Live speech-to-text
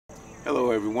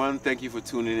Hello, everyone. Thank you for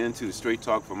tuning in to the Straight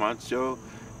Talk Vermont show.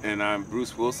 And I'm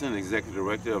Bruce Wilson, Executive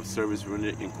Director of Service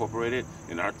Rendered Incorporated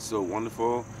and Art So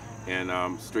Wonderful.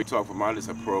 And Straight Talk Vermont is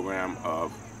a program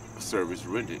of Service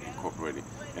Rendered Incorporated.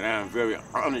 And I am very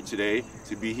honored today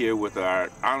to be here with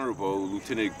our Honorable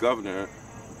Lieutenant Governor,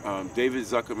 David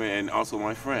Zuckerman, and also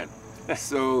my friend.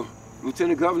 So,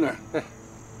 Lieutenant Governor,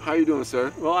 how you doing,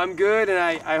 sir? Well, I'm good, and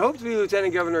I hope to be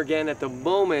Lieutenant Governor again. At the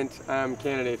moment, I'm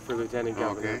candidate for Lieutenant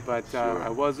Governor, Okay, but sure. I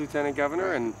was Lieutenant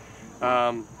Governor, and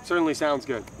certainly sounds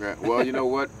good. Right. Well, you know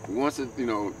what? Once a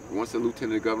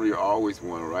lieutenant governor, you're always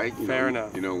one, right? Fair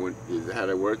enough. You know when how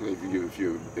that works. If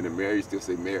you're in a mayor, you still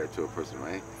say mayor to a person,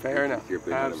 right? Fair enough.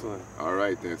 Absolutely. All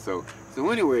right then. So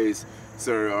anyways,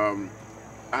 sir,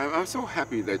 I'm so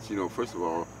happy that first of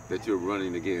all that you're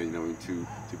running again, to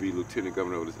be lieutenant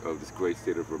governor of this great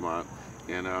state of Vermont,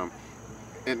 and I'm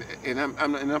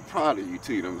proud of you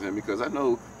too. You know what I'm saying? Because I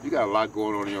know you got a lot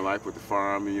going on in your life with the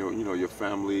farm and your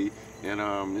family, and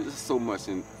there's so much.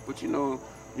 But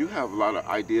you have a lot of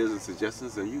ideas and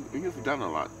suggestions, and you've done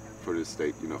a lot for this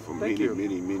state. For many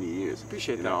years.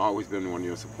 Appreciate that. And I've always been one of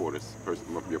your supporters,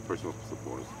 your personal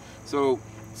supporters. So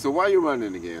why are you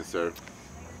running again, sir?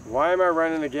 Why am I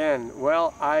running again?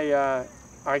 Well,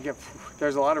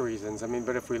 there's a lot of reasons. I mean,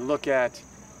 but if we look at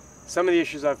some of the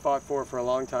issues I've fought for a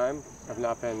long time have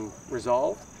not been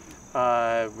resolved.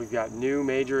 We've got new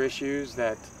major issues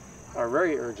that are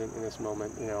very urgent in this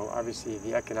moment. Obviously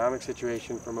the economic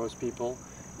situation for most people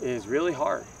is really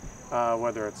hard,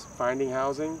 whether it's finding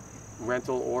housing,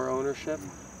 rental or ownership.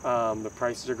 The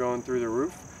prices are going through the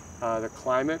roof. The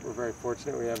climate, we're very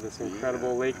fortunate. We have this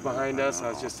incredible lake behind us.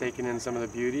 I was just taking in some of the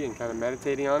beauty and kind of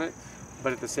meditating on it.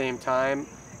 But at the same time,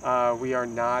 we are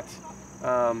not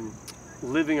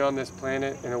living on this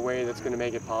planet in a way that's going to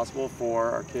make it possible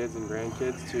for our kids and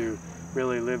grandkids to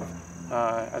really live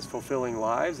as fulfilling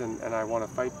lives. And I want to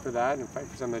fight for that and fight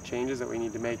for some of the changes that we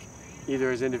need to make,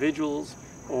 either as individuals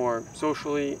or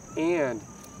socially and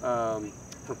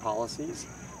for policies.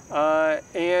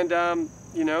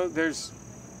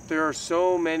 There are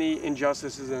so many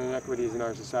injustices and inequities in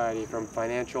our society, from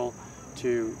financial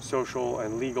to social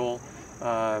and legal,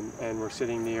 and we're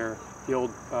sitting near the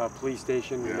old police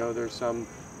station. We know there's some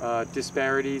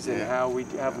disparities in how we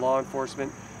have law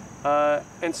enforcement,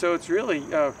 and so it's really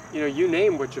you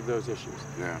name which of those issues.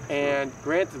 And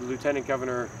granted, the lieutenant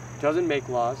governor doesn't make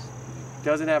laws,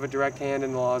 doesn't have a direct hand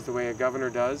in the laws the way a governor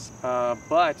does,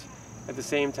 but at the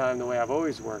same time, the way I've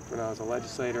always worked when I was a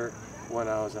legislator, when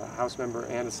I was a House member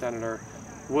and a senator,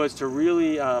 was to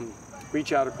really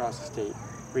reach out across the state,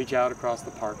 reach out across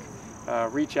the park,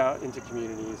 reach out into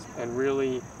communities, and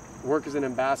really work as an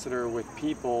ambassador with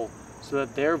people so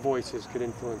that their voices could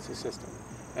influence the system.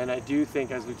 And I do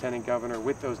think as Lieutenant Governor,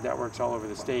 with those networks all over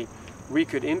the state, we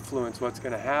could influence what's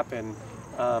going to happen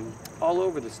all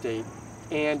over the state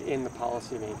and in the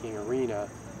policymaking arena.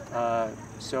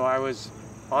 So I was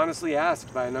honestly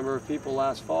asked by a number of people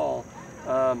last fall,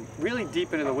 really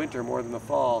deep into the winter more than the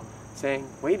fall, saying,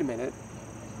 wait a minute,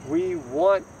 we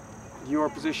want your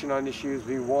position on issues,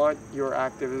 we want your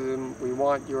activism, we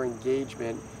want your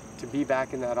engagement to be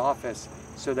back in that office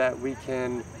so that we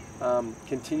can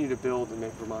continue to build and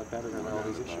make Vermont better on all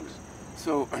these issues.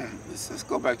 So let's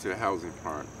go back to the housing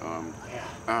part.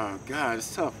 God,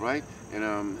 it's tough, right? And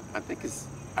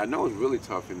I know it's really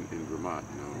tough in Vermont,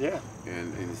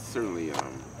 and it's certainly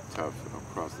tough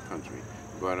across the country.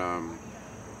 But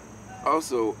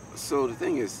also, so the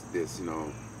thing is this,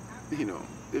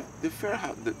 the fair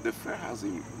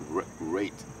housing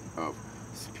rate of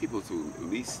people to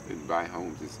lease and buy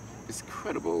homes is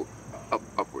credible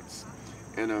upwards,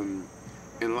 and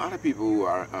a lot of people who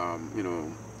are I'll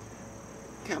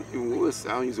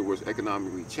use the word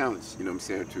economically challenged. You know what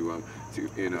I'm saying?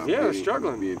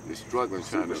 Struggling. Struggling,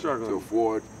 trying to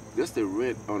afford just the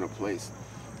rent on a place,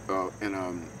 and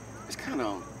it's kind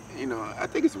of I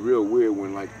think it's real weird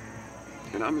when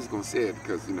and I'm just gonna say it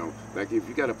because like if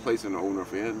you got a place in the Old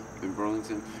North End in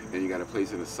Burlington and you got a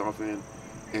place in the South End,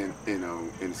 and in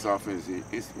the South End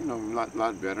it's a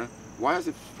lot better. Why is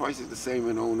the prices the same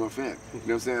in the Old North End? You know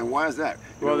what I'm saying? Why is that?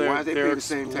 Why is they paying the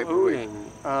same type of rate?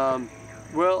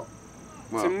 Well,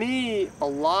 to me, a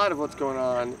lot of what's going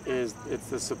on is it's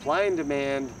the supply and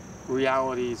demand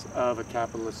realities of a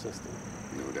capitalist system.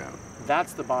 No doubt.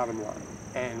 That's the bottom line.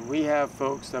 And we have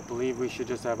folks that believe we should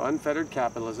just have unfettered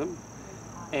capitalism,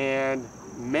 and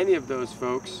many of those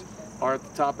folks are at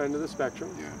the top end of the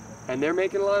spectrum, and they're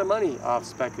making a lot of money off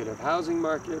speculative housing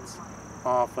markets,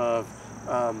 off of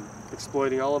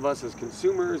exploiting all of us as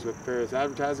consumers with various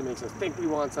advertising. Makes us think we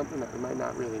want something that we might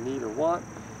not really need or want.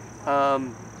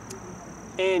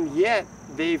 And yet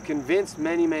they've convinced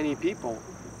many, many people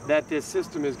that this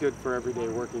system is good for everyday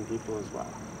working people as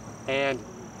well. And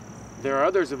there are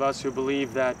others of us who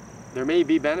believe that there may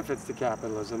be benefits to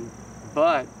capitalism,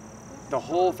 but the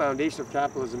whole foundation of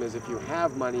capitalism is if you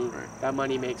have money, that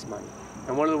money makes money.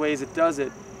 And one of the ways it does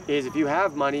it is if you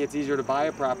have money, it's easier to buy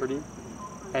a property,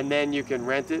 and then you can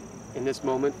rent it in this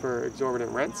moment for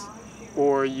exorbitant rents,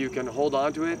 or you can hold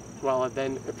on to it while it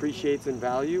then appreciates in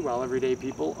value, while everyday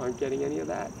people aren't getting any of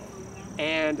that.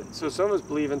 And so some of us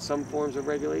believe in some forms of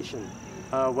regulation,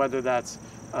 whether that's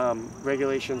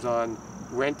regulations on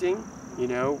renting. You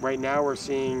know, right now we're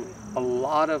seeing a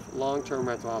lot of long-term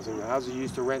rental housing. The houses you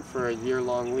used to rent for a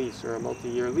year-long lease or a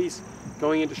multi-year lease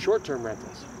going into short-term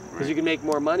rentals. Because you can make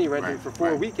more money renting for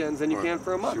 4 weekends than you can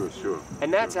for a month. Sure.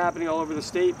 And that's happening all over the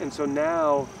state. And so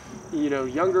now, you know,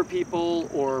 younger people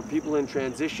or people in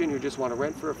transition who just want to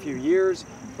rent for a few years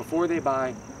before they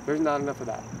buy, there's not enough of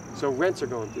that. So rents are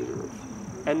going through the roof.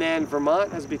 And then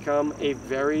Vermont has become a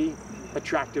very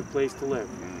attractive place to live.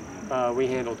 We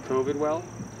handled COVID well.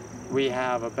 We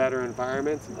have a better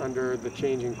environment under the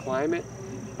changing climate.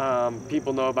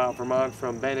 People know about Vermont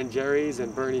from Ben & Jerry's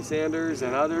and Bernie Sanders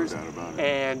and others,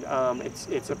 and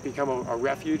it's become a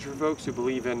refuge for folks who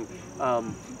believe in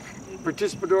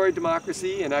participatory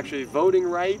democracy and actually voting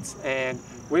rights and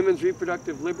women's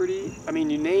reproductive liberty. I mean,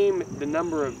 you name the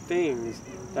number of things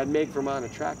that make Vermont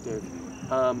attractive,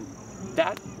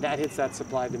 that hits that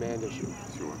supply-demand issue.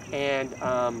 Sure. And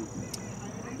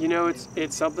you know,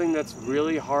 it's something that's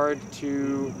really hard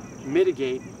to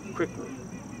mitigate quickly.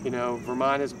 You know,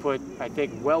 Vermont has put, I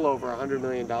think, well over $100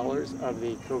 million of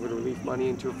the COVID relief money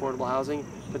into affordable housing,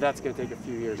 but that's going to take a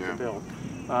few years to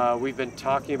build. We've been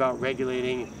talking about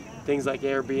regulating things like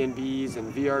Airbnbs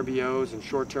and VRBOs and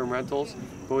short-term rentals,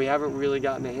 but we haven't really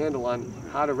gotten a handle on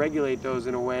how to regulate those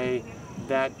in a way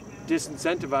that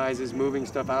disincentivizes moving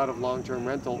stuff out of long-term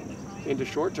rental into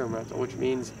short-term rental, which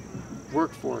means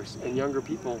workforce and younger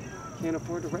people can't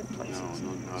afford to rent places.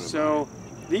 So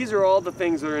these are all the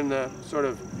things that are in the sort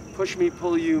of push me,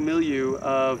 pull you milieu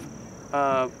of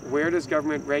where does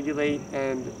government regulate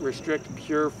and restrict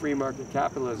pure free market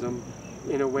capitalism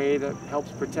in a way that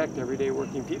helps protect everyday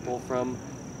working people from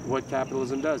what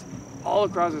capitalism does. All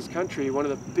across this country, one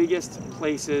of the biggest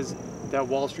places that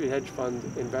Wall Street hedge fund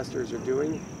investors are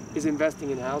doing is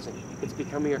investing in housing. It's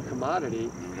becoming a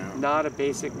commodity, not a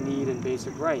basic need and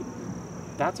basic right.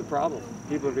 That's a problem.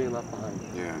 People are being left behind.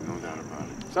 Yeah, no doubt about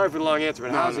it. Sorry for the long answer,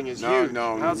 but housing is huge.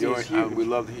 Housing is huge. We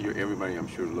love to hear everybody. I'm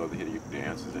sure love to hear the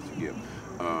answers that you give,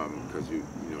 because you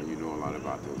know a lot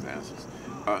about those answers,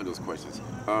 those questions.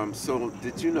 So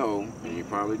did you know, and you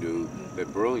probably do,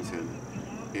 that Burlington,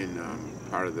 in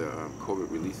part of the COVID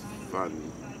relief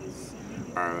funds,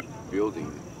 are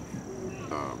building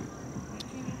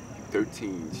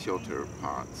 13 shelter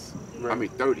pods. Right. I mean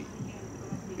 30.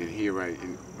 And here, right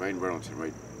in Burlington,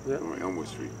 right on Elmwood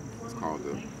Street. It's called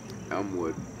the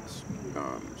Elmwood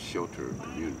Shelter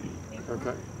Community.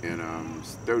 Okay. And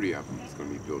 30 of them is going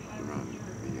to be built around the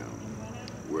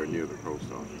where near the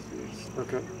post office is.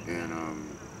 Okay. And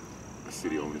the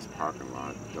city owns this parking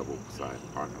lot,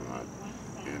 double-sided parking lot,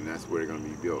 and that's where they're going to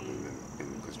be built.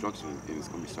 And construction is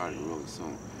going to be starting really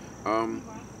soon.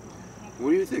 What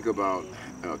do you think about?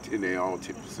 And they all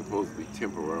supposedly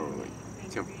temporarily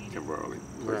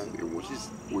places,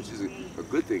 which is a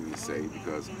good thing to say,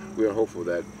 because we are hopeful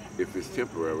that if it's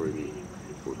temporarily,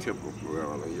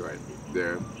 right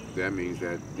there, that means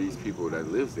that these people that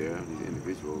live there, these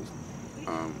individuals,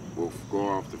 will go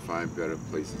off to find better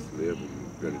places to live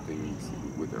and better things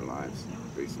with their lives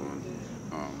based on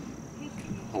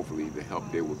hopefully the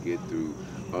help they will get through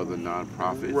other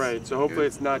nonprofits. Right. So hopefully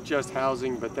it's not just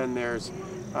housing, but then there's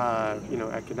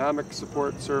economic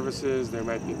support services. There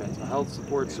might be mental health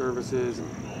support services,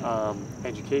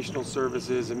 educational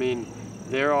services. I mean,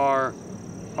 there are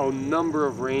a number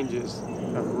of ranges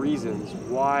of reasons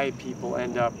why people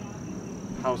end up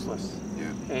houseless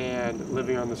and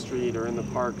living on the street or in the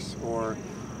parks or,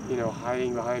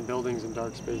 hiding behind buildings in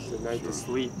dark spaces at night to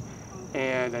sleep.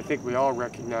 And I think we all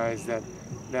recognize that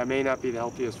that may not be the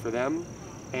healthiest for them,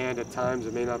 and at times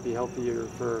it may not be healthier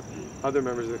for other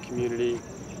members of the community.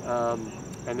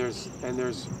 And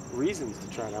there's reasons to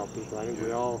try to help people. I think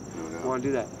we all want to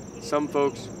do that. Some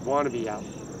folks want to be out,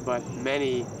 but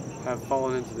many have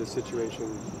fallen into this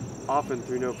situation, often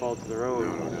through no fault of their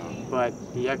own. But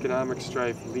the economic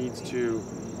strife leads to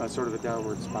a sort of a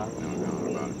downward spiral.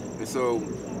 And so,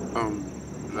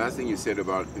 last thing you said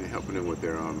about helping them with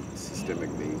their systemic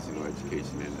needs,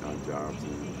 education and jobs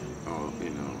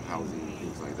and housing and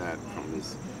things like that. From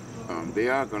this, they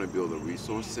are going to build a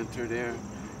resource center there.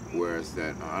 Whereas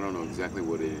that, I don't know exactly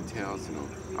what it entails.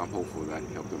 I'm hopeful that I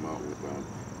can help them out with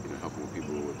helping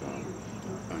people with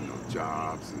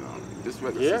jobs and just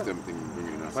regular system thing,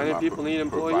 bringing Plenty of people need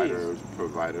employees.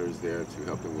 Providers there to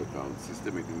help them with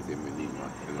systemic things they may need,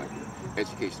 and like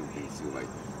educational things too, like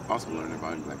also learning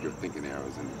about like your thinking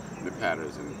errors and the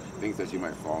patterns and things that you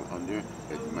might fall under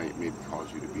that might maybe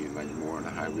cause you to be in like more in a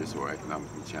high risk or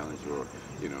economically challenged or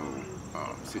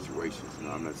situations.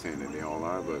 I'm not saying that they all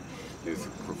are, but it's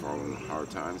for falling in hard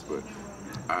times. But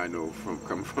I know from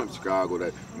coming from Chicago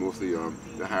that mostly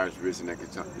the highest risk and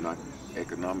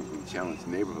economically challenged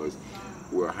neighborhoods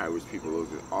where high risk people, those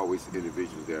are always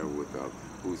individuals there with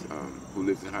who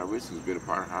lives in high risk, who's been a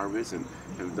part of high risk and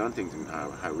have done things in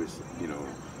high risk,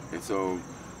 And so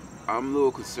I'm a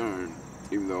little concerned,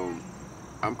 even though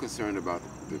I'm concerned about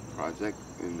the project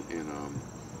and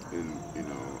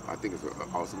I think it's an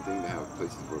awesome thing to have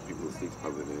places where people sleep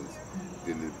other than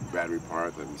the Battery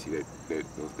Park. Like we see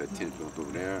that tent built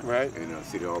over there, right? And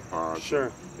City Hall Park,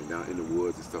 sure, and down in the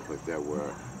woods and stuff like that,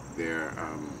 where they're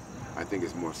I think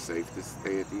it's more safe to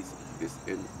stay at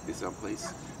this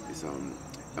place, this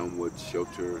Elmwood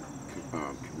shelter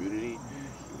community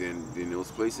than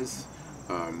those places.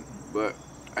 But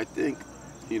I think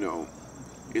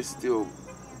it's still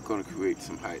going to create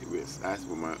some high risk. That's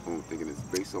what my own thinking is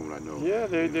based on what I know. Yeah,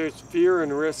 there's fear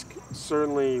and risk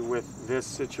certainly with this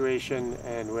situation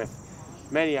and with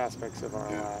many aspects of our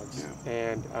lives. Yeah.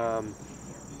 And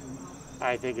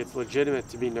I think it's legitimate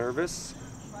to be nervous,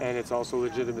 and it's also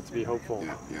legitimate to be hopeful.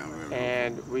 Yeah,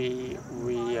 and we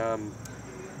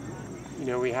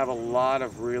have a lot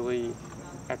of really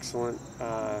excellent,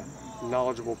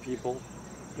 knowledgeable people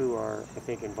who are, I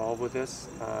think, involved with this,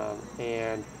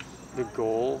 and the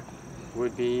goal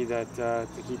would be that to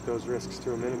keep those risks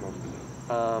to a minimum.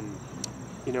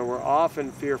 We're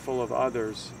often fearful of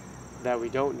others that we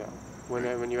don't know.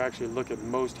 When you actually look at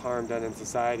most harm done in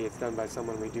society, it's done by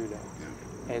someone we do know.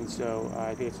 Yeah. And so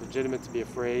I think it's legitimate to be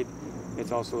afraid.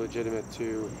 It's also legitimate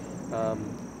to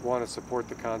want to support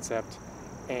the concept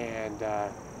and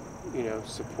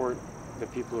support the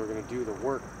people who are going to do the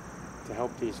work to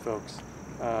help these folks.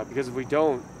 Because if we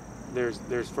don't,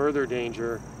 there's further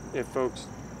danger if folks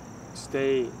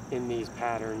stay in these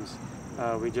patterns.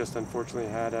 We just unfortunately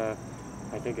had a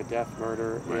death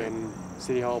murder in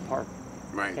City Hall Park.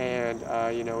 Right. And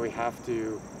we have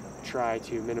to try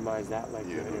to minimize that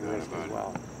likelihood and risk as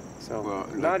well. So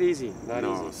not easy.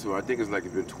 So I think it's like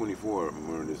it's been 24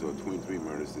 murders or 23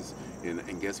 murders.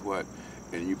 And guess what?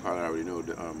 And you probably already know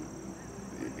the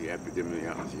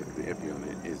epidemiology, the epi on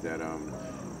it is that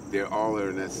they're all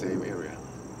in that same area.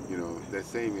 That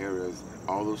same areas.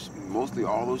 Mostly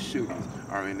all those shootings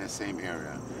are in that same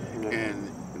area. Yeah. And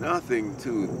another thing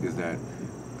too is that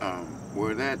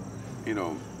where that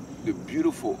the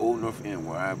beautiful Old North End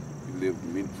where I've lived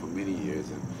for many years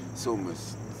and so much,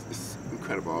 it's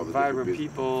incredible. All the vibrant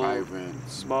people,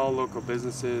 small local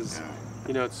businesses.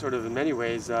 Yeah. It's sort of in many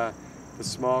ways the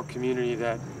small community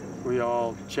that we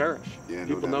all cherish. Yeah,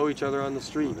 people know each other on the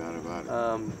street. No doubt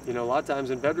about it. A lot of times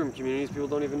in bedroom communities, people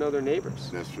don't even know their neighbors.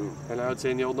 That's true. And I would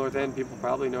say in the Old North End, people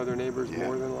probably know their neighbors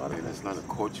more than a lot of places. It's not a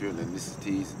culture and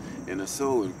ethnicities, and it's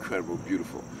so incredible,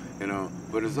 beautiful.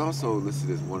 But it's also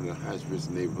listed as one of the highest risk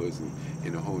neighborhoods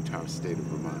in the whole entire state of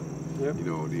Vermont. Yep.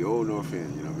 The Old North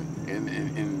End,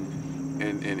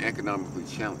 and economically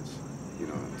challenged,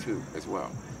 too, as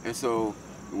well. And so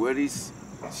where these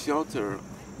shelter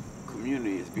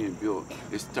community is being built,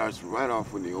 it starts right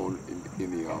off in the Old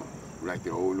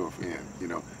North End,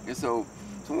 And so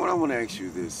what I want to ask you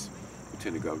this,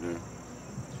 Lieutenant Governor,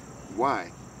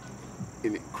 why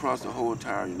across the whole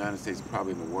entire United States,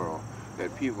 probably in the world,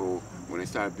 that people, when they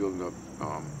start building up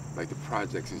like the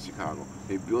projects in Chicago,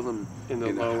 they build them in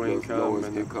the lowest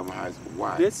income highs.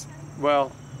 Why?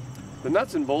 The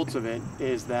nuts and bolts of it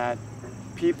is that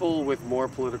people with more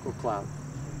political clout,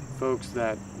 folks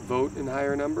that vote in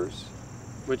higher numbers,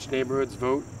 which neighborhoods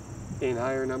vote in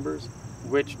higher numbers,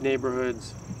 which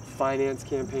neighborhoods finance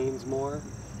campaigns more,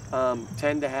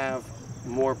 tend to have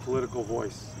more political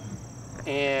voice.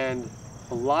 And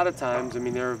a lot of times,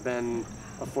 there have been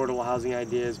affordable housing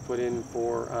ideas put in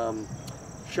for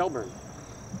Shelburne,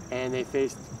 and they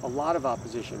faced a lot of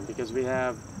opposition because we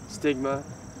have stigma,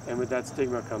 and with that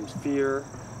stigma comes fear,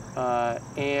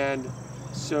 and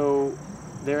so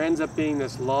there ends up being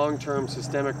this long-term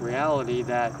systemic reality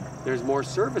that there's more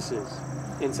services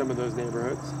in some of those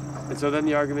neighborhoods. And so then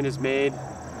the argument is made,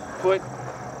 put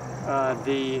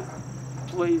the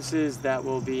places that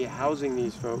will be housing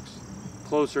these folks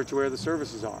closer to where the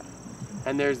services are.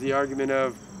 And there's the argument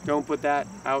of, don't put that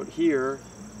out here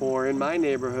or in my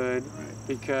neighborhood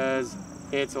because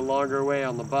it's a longer way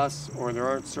on the bus or there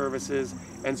aren't services.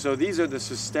 And so these are the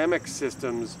systemic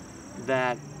systems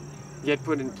that get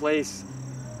put in place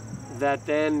that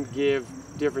then give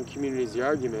different communities the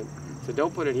argument. So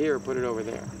don't put it here, put it over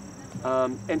there.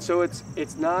 And so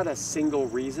it's not a single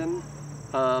reason,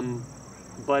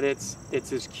 but it's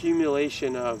this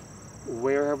accumulation of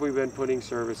where have we been putting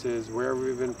services, where have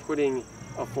we been putting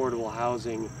affordable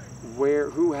housing,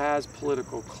 who has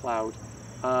political clout,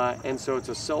 and so it's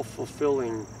a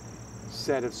self-fulfilling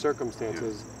set of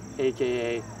circumstances,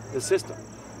 aka the system.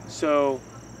 So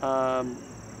I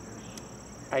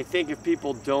think if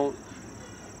people don't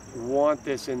want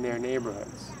this in their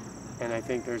neighborhoods, and I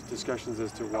think there's discussions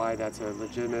as to why that's a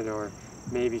legitimate or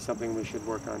maybe something we should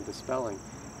work on dispelling,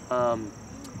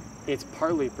 it's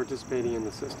partly participating in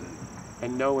the system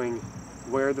and knowing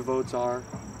where the votes are.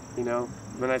 You know,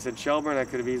 when I said Shelburne, I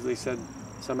could have easily said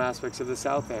some aspects of the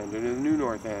South End or the New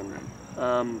North End.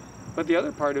 But the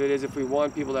other part of it is if we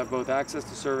want people to have both access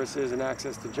to services and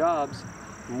access to jobs,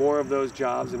 more of those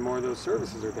jobs and more of those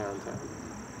services are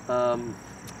downtown.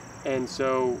 And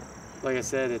so, like I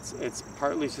said, it's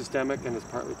partly systemic and it's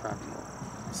partly practical.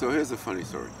 So here's a funny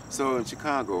story. So in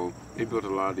Chicago, they built a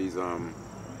lot of these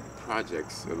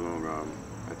projects along,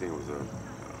 I think it was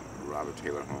Robert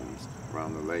Taylor Homes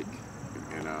around the lake,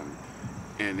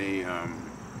 and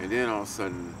then all of a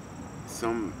sudden,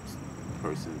 some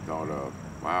person thought of,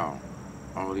 wow,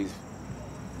 all these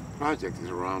projects is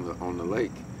around on the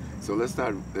lake. So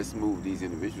let's move these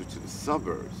individuals to the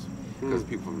suburbs, because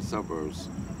people from the suburbs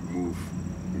move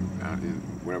out in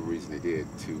whatever reason they did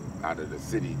out of the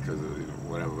city because of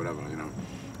whatever, you know.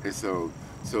 And so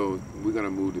we're gonna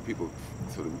move the people,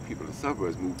 so the people in the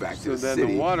suburbs move back to the city. So then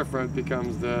the waterfront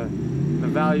becomes the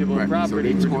valuable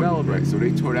property for development. Right. So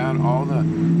they tore down all a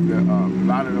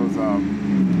lot of those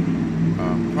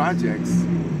projects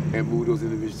and moved those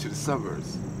individuals to the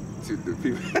suburbs, to the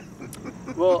people.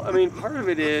 Well, I mean, part of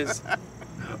it is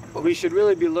we should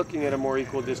really be looking at a more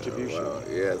equal distribution.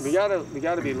 Yes. We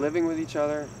gotta be living with each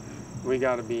other. We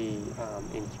gotta be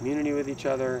in community with each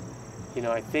other. You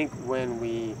know, I think when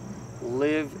we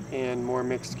live in more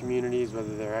mixed communities,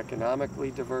 whether they're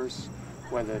economically diverse,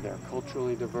 whether they're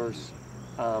culturally diverse,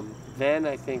 then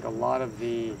I think a lot of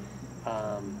the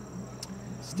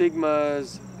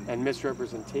stigmas and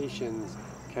misrepresentations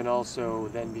can also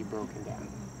then be broken down.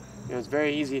 You know, it's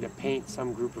very easy to paint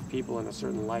some group of people in a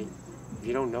certain light if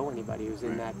you don't know anybody who's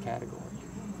in that category.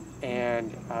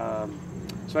 And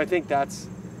so I think that's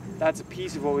a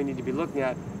piece of what we need to be looking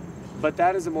at, but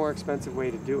that is a more expensive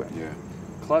way to do it. Yeah.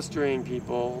 Clustering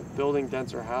people, building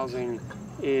denser housing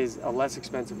is a less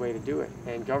expensive way to do it.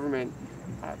 And government,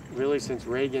 really since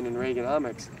Reagan and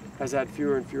Reaganomics, has had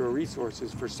fewer and fewer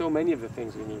resources for so many of the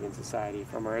things we need in society,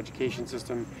 from our education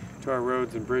system to our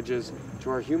roads and bridges to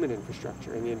our human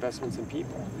infrastructure and the investments in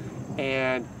people.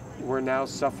 And we're now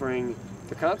suffering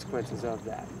the consequences of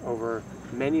that over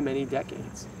many, many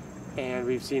decades. And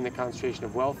we've seen the concentration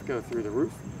of wealth go through the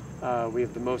roof. We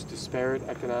have the most disparate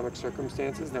economic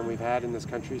circumstances than we've had in this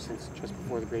country since just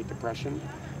before the Great Depression,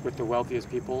 with the wealthiest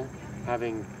people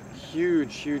having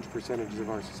huge, huge percentages of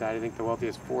our society. I think the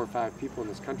wealthiest 4 or 5 people in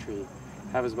this country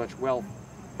have as much wealth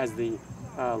as the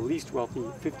least wealthy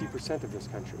 50% of this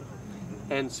country.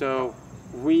 And so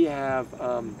we have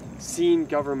seen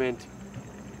government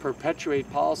perpetuate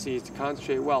policies to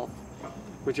concentrate wealth,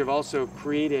 which have also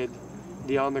created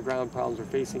the on-the-ground problems we're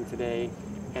facing today.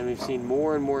 And we've seen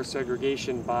more and more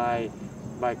segregation by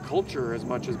culture as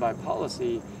much as by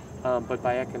policy, but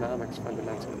by economics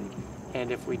fundamentally.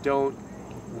 And if we don't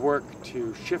work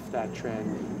to shift that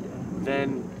trend,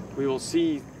 then we will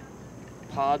see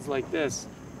pods like this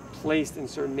placed in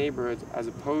certain neighborhoods as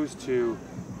opposed to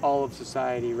all of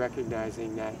society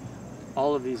recognizing that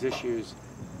all of these issues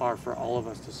are for all of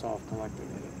us to solve collectively.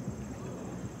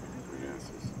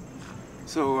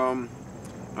 So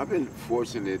I've been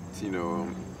fortunate, you know,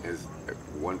 as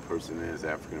one person as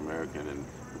African American and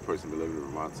a person been living in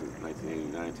Vermont since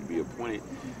 1989 to be appointed.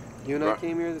 You and I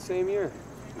came here the same year.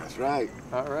 That's right.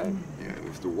 All right. Yeah, it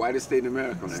was the whitest state in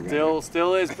America.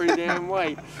 Still is pretty damn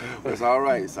white. It's all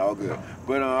right. It's all good.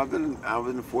 But I've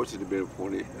been fortunate to be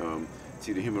appointed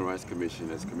to the Human Rights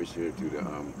Commission as commissioner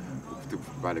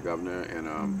by the governor, and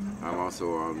I'm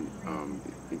also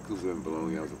inclusive and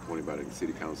belonging. I was appointed by the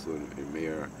city council and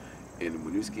mayor in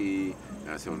Winooski.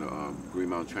 I sit on the Green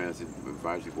Mountain Transit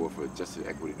Advisory Board for Justice,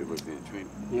 Equity, Diversity,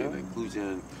 and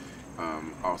Inclusion.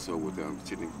 Also with the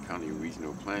Chittenden County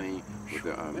Regional Planning, with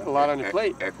the a lot on your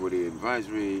plate. Equity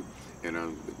Advisory, and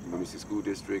the Winooski School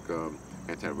District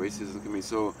Anti-Racism Committee.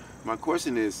 So my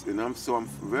question is, and I'm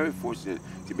very fortunate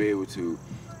to be able to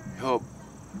help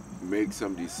make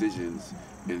some decisions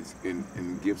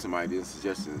and give some ideas,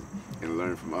 suggestions, and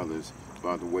learn from others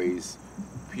about the ways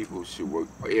people should work,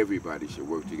 or everybody should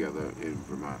work together in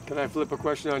Vermont. Can I flip a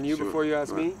question on you Sure. before you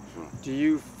ask me? Sure. Do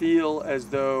you feel as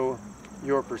though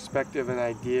your perspective and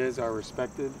ideas are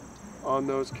respected on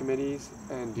those committees?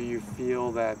 And do you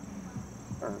feel that,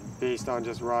 or based on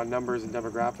just raw numbers and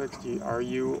demographics, are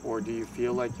you or do you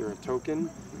feel like you're a token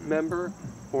member,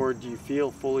 or do you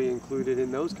feel fully included in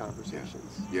those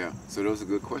conversations? Yeah. So those are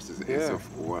good questions. Yeah.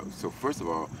 And so first of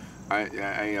all, I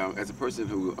as a person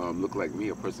who look like me,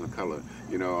 a person of color,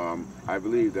 I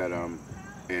believe that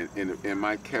in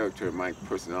my character, my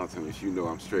personality, as you know,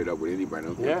 I'm straight up with anybody. I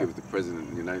don't care if the president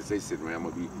of the United States sitting around,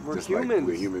 I'm gonna be just humans. like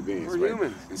we're human beings. We're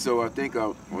humans. And so I think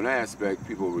on that aspect,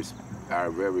 people are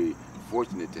very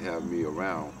fortunate to have me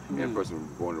around. And a person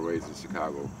born and raised in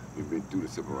Chicago, we've been through the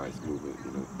civil rights movement,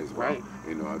 as well. Right.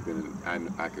 I've been,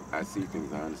 I see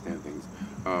things, I understand things.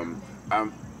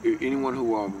 Anyone who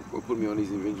will put me on these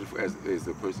inventions as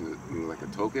a person, like a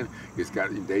token, it's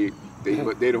got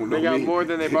but they don't know me. They got more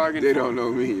than they bargained They for. don't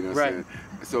know me, you know what I'm saying?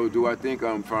 So do I think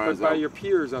But by your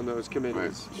peers on those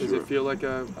committees, Right, does sure. it feel like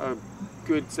a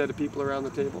good set of people around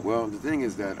the table? Well, the thing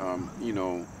is that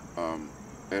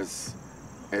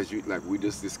as you, like we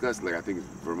just discussed, like I think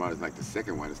Vermont is like the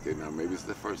second whitest state now, maybe it's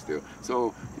the first still.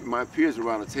 So my peers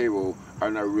around the table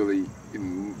are not really,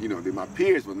 they're my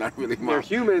peers, but not really They're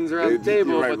humans around the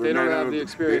table, right, but they don't have the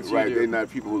experience you right, do. they're not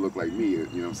people who look like me, you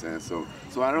know what I'm saying?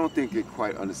 So I don't think they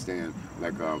quite understand,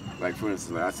 like for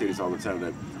instance, like I say this all the time,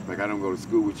 that like I don't go to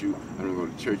school with you, I don't go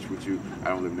to church with you, I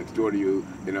don't live next door to you,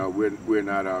 we're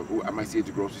not, I might see you at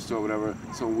the grocery store or whatever,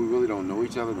 so we really don't know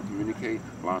each other to communicate.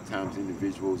 A lot of times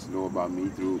individuals know about me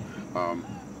through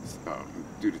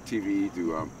the TV,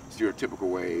 through stereotypical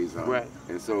ways, right.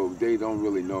 And so they don't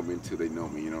really know me until they know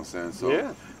me, you know what I'm saying? So,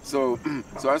 yeah. So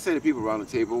I say to people around the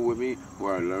table with me who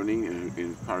are learning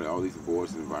and part of all these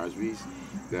boards and advisories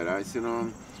that I sit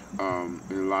on,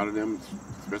 and a lot of them,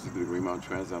 especially through the Green Mountain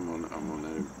Trans, I'm on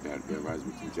that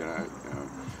advisory team.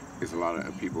 There's a lot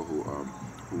of people who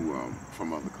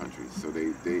from other countries, so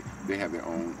they have their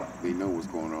own. They know what's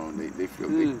going on. They feel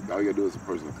all you gotta do is a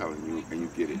person of color, and you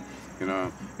get it,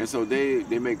 and so they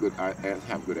make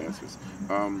have good answers.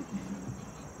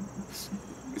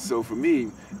 So for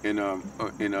me, let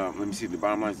me see. The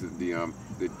bottom line is the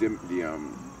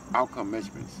outcome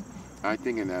measurements. I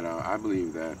think in that I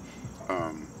believe that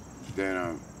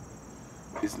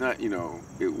it's not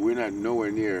we're not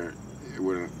nowhere near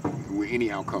where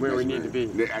any outcome where measurement. we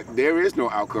need to be. There is no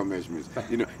outcome measurements.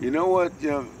 You know what,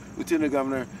 Lieutenant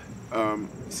Governor,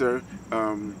 sir.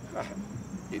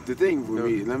 The thing for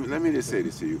me, let me just say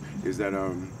this to you, is that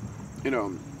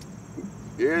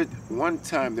one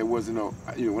time there wasn't no,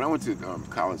 when I went to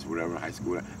college, whatever, high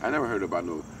school, I never heard about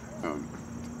no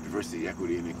diversity,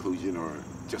 equity, and inclusion, or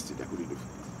justice, equity,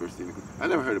 diversity, and inclusion. I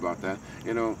never heard about that,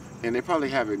 and they probably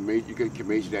have it made. You can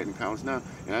major that in college now,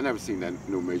 and I never seen that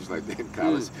majors like that in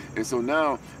college. And so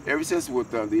now, ever since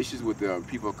with the issues with the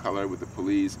people of color, with the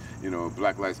police,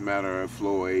 Black Lives Matter,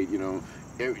 Floyd,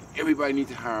 everybody needs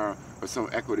to hire some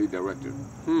equity director,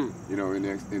 and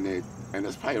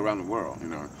that's probably around the world,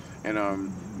 And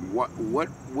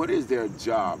what is their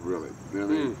job really? You know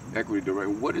what I mean? Equity director.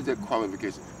 What is their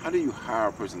qualification? How do you hire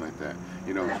a person like that?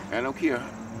 And I don't care.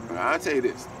 I'll tell you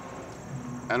this.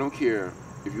 I don't care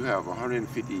if you have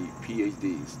 150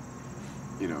 PhDs.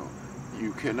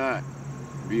 You cannot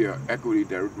be an equity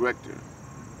director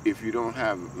if you don't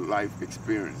have life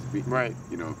experience. Right.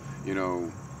 You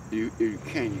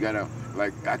can't. You gotta,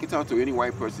 like, I can talk to any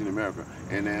white person in America,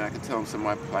 and then I can tell them some of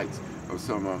my plights, or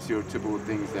some stereotypical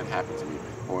things that happen to me,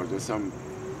 or there's some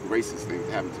racist things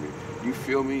that happen to me. You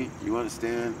feel me? You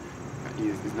understand?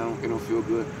 It don't feel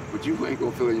good, but you ain't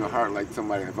gonna feel it in your heart like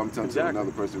somebody, if I'm telling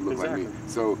another person who looks like me.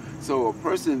 So a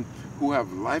person who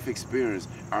have life experience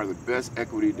are the best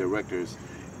equity directors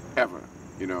ever,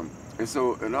 And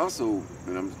so, and also,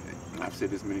 I've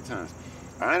said this many times,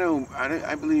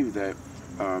 I believe that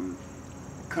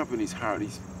companies hire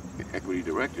these equity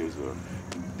directors or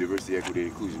diversity, equity,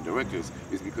 and inclusion directors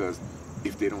is because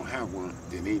if they don't have one,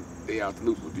 then they out to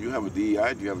lose. Well, do you have a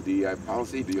DEI? Do you have a DEI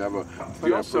policy? Do you have a?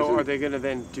 But also, are they going to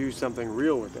then do something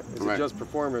real with it? Is it just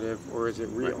performative, or is it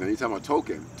real? Right. Now you're talking about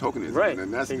tokenism, right?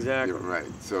 And that's exactly right.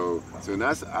 So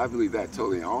that's, I believe that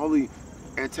totally. All the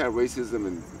anti-racism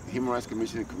and human rights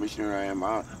commissioner I am,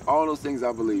 all those things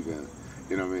I believe in.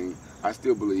 You know what I mean? I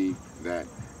still believe that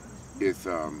it's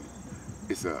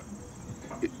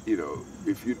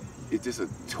just a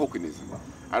tokenism.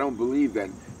 I don't believe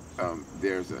that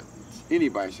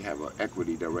anybody should have an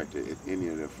equity director at any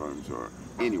of their firms or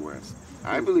anywhere.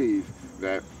 I believe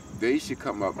that they should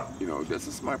come up. You know, there's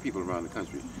some smart people around the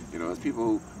country. You know, there's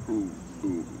people who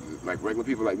like regular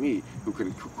people like me who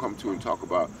can come to and talk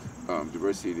about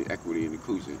diversity, equity, and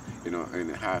inclusion. You know,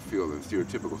 and how I feel and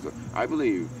stereotypical stuff. I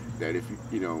believe that if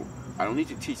you know, I don't need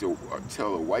to teach or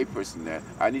tell a white person that.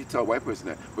 I need to tell a white person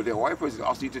that, but that white person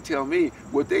also needs to tell me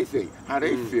what they think, how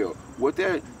they feel, what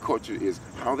their culture is,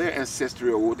 how their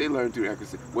ancestry, or what they learned through their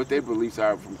what their beliefs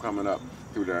are from coming up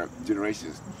through their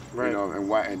generations. Right. You know, and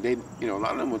why, and they, you know, a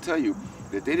lot of them will tell you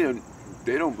that they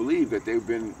don't believe that they've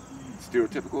been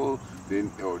stereotypical. They're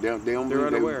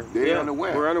unaware. They're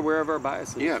unaware. We're unaware of our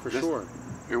biases. Yeah, for sure.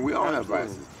 And we all have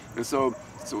biases. And so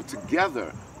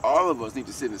together, all of us need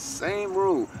to sit in the same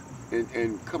room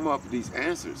and come up with these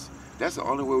answers. That's the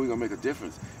only way we're gonna make a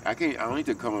difference. I don't need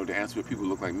to come up with the answer where people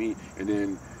look like me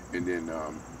and then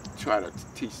try to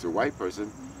teach the white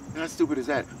person. How stupid is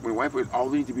that? When white people all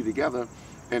need to be together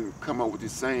and come up with the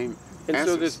same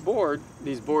answers. So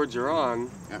these boards you're on,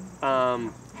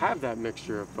 have that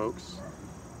mixture of folks.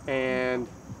 And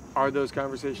are those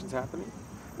conversations happening?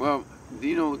 Well,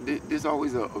 you know, there's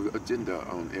always an agenda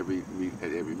on at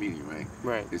every meeting, right?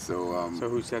 Right. And so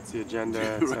who sets the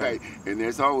agenda? Right. And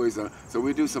there's always so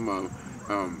we do some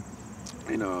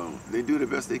you know, they do the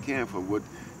best they can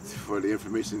for the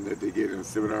information that they get in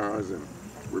seminars, and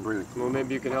we're bringing. Well,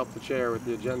 maybe you can help the chair with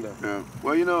the agenda.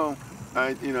 Well, you know,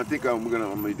 I think I'm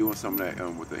gonna be doing some of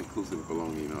that with the inclusive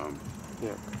belonging.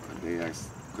 Yeah. They asked,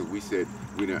 because we said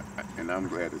we don't, and I'm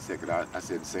glad to say, because I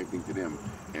said the same thing to them,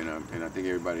 and I think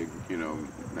everybody, you know,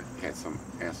 had some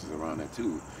answers around that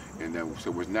too, and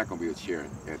so there's not going to be a chair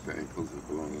at the inclusive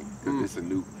belonging, because it's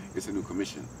a new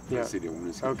commission for the city of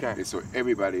Winooski. Okay. And so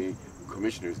everybody,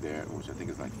 commissioners there, which I think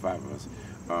is like 5 of us,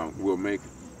 will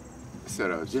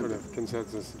set an agenda. Sort of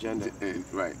consensus agenda.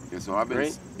 Right. And so I've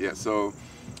been,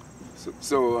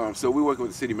 So we work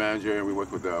with the city manager, and we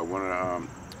work with one of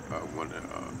the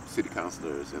city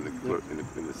councilors and the clerk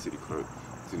and the city clerk,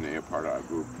 and they're part of our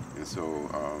group, and so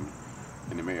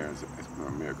and the mayor is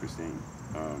Mayor Christine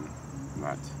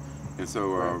Lott, and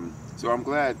so so I'm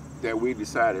glad that we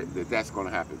decided that that's going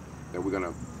to happen, that we're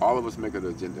gonna all of us make an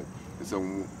agenda, and so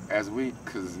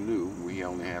because it's new, we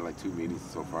only had like 2 meetings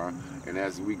so far, and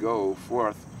as we go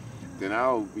forth, then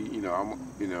I'll be,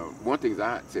 one thing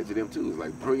I said to them too is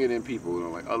like bringing in people,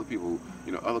 like other people,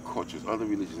 other cultures, other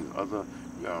religions, other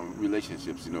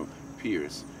relationships,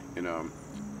 peers,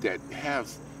 that have,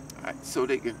 so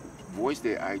they can voice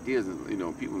their ideas,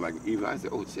 and people like even I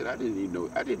said, oh shit, I didn't know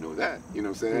that, you know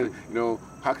what I'm saying?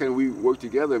 How can we work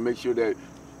together and make sure that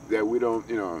we don't,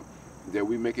 that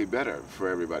we make it better for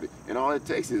everybody? And all it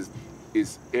takes is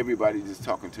everybody just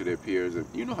talking to their peers, and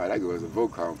you know how that goes, a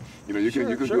vote count. You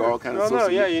can do all kinds of social.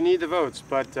 Yeah, you need the votes,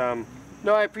 but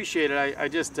no, I appreciate it. I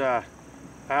just I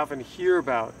often hear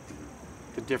about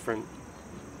the different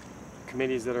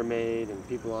committees that are made and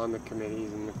people on the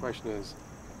committees, and the question is,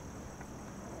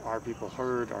 are people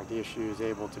heard? Are the issues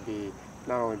able to be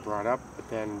not only brought up but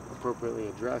then appropriately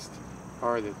addressed?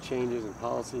 Are the changes and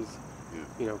policies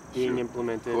being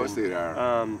implemented? Of course they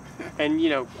are.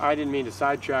 And I didn't mean to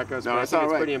sidetrack us, no, but I think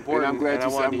it's pretty important. And I'm glad I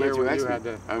wanted to hear what you had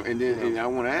to. And I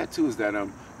want to add too is that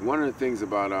one of the things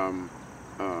about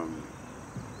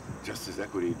justice,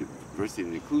 equity, diversity,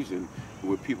 and inclusion,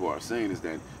 what people are saying is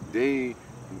that they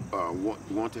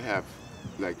want to have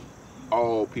like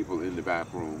all people in the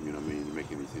back room,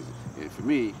 making decisions. And for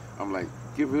me, I'm like,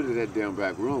 get rid of that damn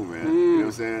back room, man. You know what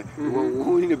I'm saying?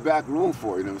 What we need the back room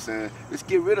for, you know what I'm saying? Let's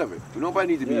get rid of it. Nobody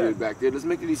needs to be back there. Let's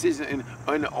make the decision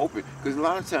in the open. Because a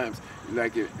lot of times,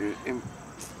 like,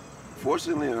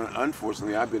 fortunately and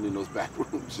unfortunately, I've been in those back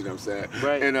rooms, you know what I'm saying?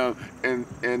 Right.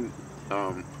 And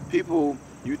people,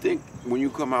 you think when you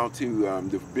come out to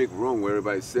the big room where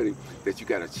everybody's sitting, that you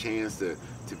got a chance to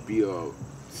be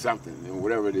something,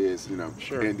 whatever it is,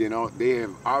 Sure. And then they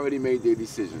have already made their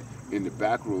decision in the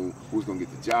back room, who's going to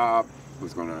get the job,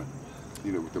 who's going to,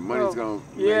 what the money's going to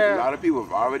make. A lot of people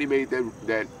have already made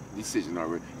that decision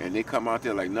already, and they come out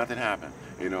there like nothing happened.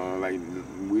 Like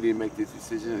we didn't make this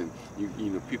decision,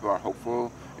 and people are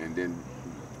hopeful, and then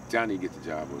Johnny get the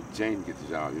job or Jane get the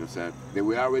job. You know what I'm saying?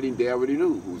 They already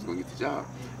knew who was going to get the job,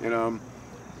 and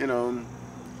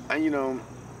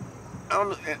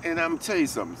and I'm tell you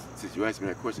something. Since you asked me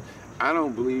that question, I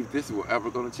don't believe this is ever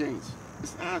going to change.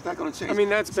 It's not going to change. I mean,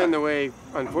 that's been the way,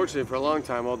 unfortunately, for a long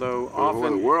time. Although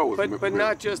often, the world was but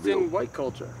not just in white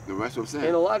culture. That's what I'm saying.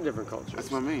 In a lot of different cultures. That's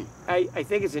what I mean. I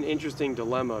think it's an interesting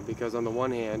dilemma because, on the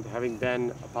one hand, having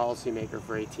been a policymaker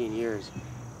for 18 years,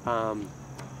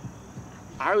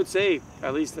 I would say,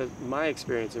 at least my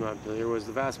experience in Montpelier, was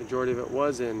the vast majority of it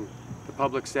was in the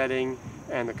public setting,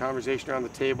 and the conversation around the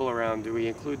table around, do we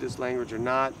include this language or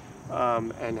not?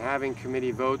 and having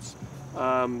committee votes.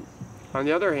 On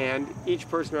the other hand, each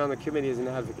person around the committee is an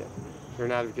advocate. They're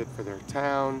an advocate for their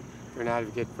town, they're an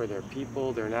advocate for their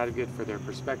people, they're an advocate for their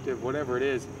perspective, whatever it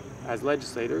is, as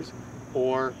legislators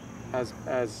or as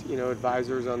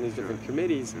advisors on these different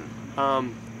committees.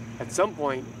 At some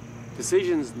point,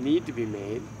 decisions need to be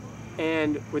made,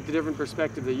 and with the different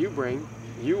perspective that you bring,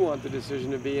 you want the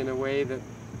decision to be in a way that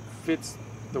fits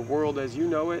the world as you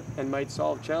know it and might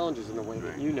solve challenges in the way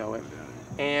that you know it.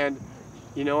 And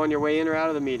on your way in or out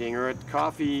of the meeting or at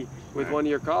coffee with one of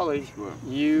your colleagues,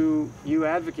 you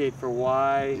advocate for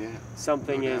why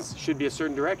something should be a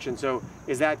certain direction. So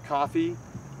is that coffee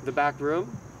the back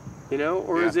room?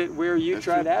 Or is it where you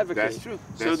try to advocate? That's true.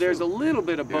 So there's a little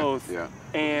bit of both,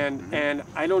 and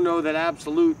I don't know that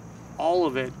absolute all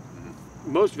of it,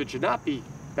 most of it should not be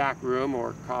back room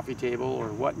or coffee table or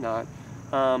whatnot.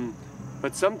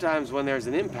 But sometimes when there's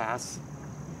an impasse,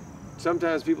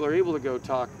 sometimes people are able to go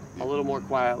talk a little more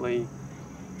quietly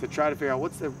to try to figure out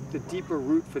what's the deeper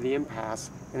root for the impasse,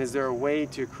 and is there a way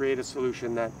to create a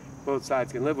solution that both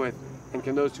sides can live with, and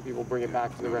can those two people bring it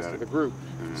back to the rest of the group?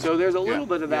 So there's a little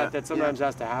bit of that sometimes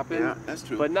has to happen, that's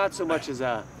true. but not so much as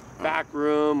a back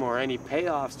room or any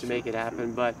payoffs to make it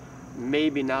happen, but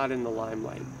maybe not in the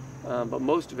limelight. But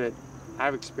most of it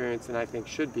I've experienced and I think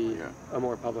should be a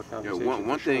more public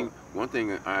conversation. One thing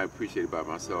that I appreciate about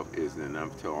myself is, and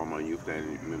I've told all my youth that,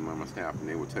 and my staff, and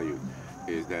they will tell you,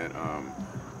 is that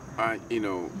I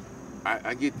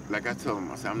get, like I tell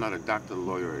them, I say, I'm not a doctor,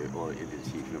 lawyer, or Indian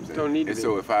chief. You know what I'm saying? Don't need to be.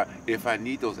 So if I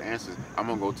need those answers, I'm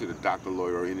gonna go to the doctor,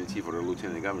 lawyer, or Indian chief, or the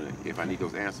lieutenant governor. If I need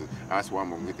those answers, that's where I'm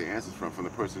gonna get the answers from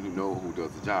the person who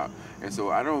does the job. And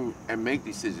so I don't make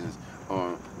decisions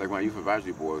on, like my youth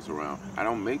advisory board is around. I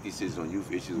don't make decisions on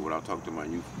youth issues without talking to my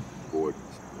youth board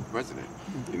president.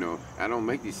 I don't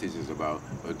make decisions about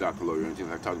a doctor, lawyer,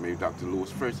 and I talk to maybe Dr. Lewis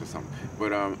first or something,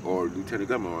 but or lieutenant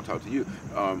governor, I'll talk to you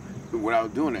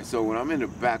without doing that. So when I'm in the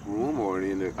back room or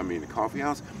in the coffee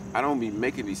house, I don't be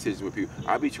making decisions with people.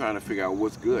 I be trying to figure out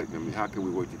what's good. How can we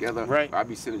work together? Right. I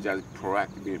be synergizing,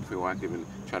 being proactive, and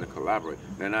trying to collaborate.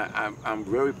 And I'm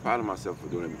very proud of myself for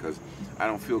doing it, because I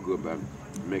don't feel good about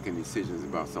making decisions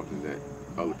about something that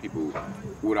other people,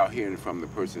 without hearing from the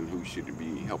person who should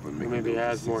be helping make. Maybe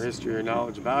has more history or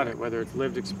knowledge about it, whether it's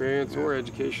lived experience or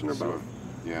education or both.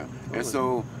 Yeah. And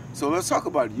so let's talk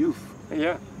about youth.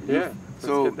 Yeah. Let's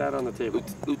get that on the table.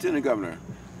 Lieutenant Governor.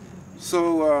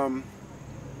 So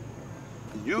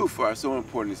youth are so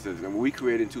important. We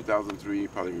created in 2003. You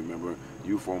probably remember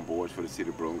youth on boards for the city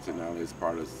of Burlington. Now it's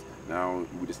part of. Now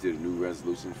we just did a new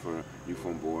resolution for youth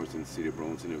on boards in the city of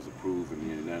Burlington. It was approved and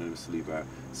unanimously by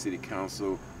City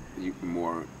Council.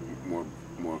 More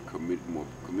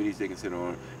committees they can sit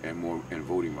on, and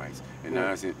voting rights. And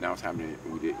now it's happening.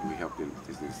 We helped in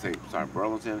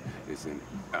Burlington. It's in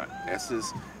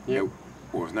Essex.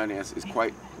 Or it's not in Essex.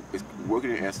 It's working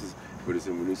in Essex, but it's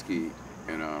in Winooski,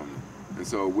 and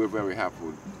so we're very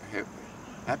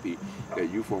happy that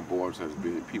youth on boards has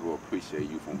been. People appreciate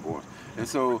youth on boards, and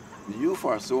so the youth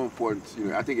are so important.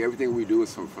 I think everything we do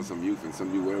is for some youth,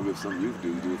 and whatever some youth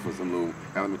do it for some little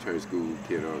elementary school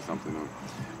kid or something.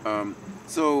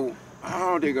 So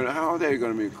how are they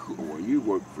gonna be cool? Well, you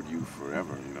work for youth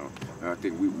forever, And I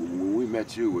think when we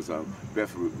met you was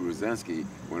Beth Rosinski,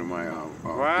 one of my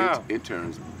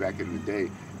interns back in the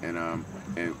day, and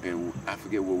I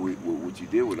forget what you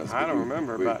did with us. I don't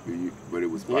remember, but it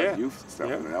was about youth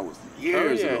stuff, and that was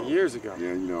years ago. Years ago.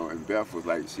 Yeah, and Beth was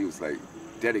like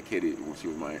dedicated when she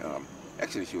was my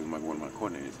actually she was one of my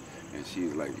coordinators, and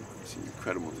she's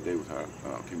incredible today with her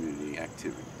community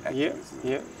activism.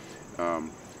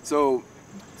 So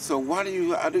how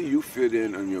do you fit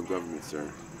in on your government,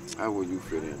 sir? How will you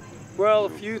fit in? Well, a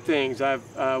few things.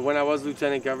 When I was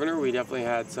lieutenant governor, we definitely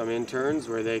had some interns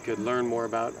where they could learn more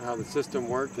about how the system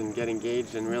worked and get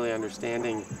engaged in really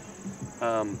understanding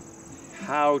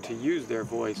how to use their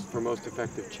voice for most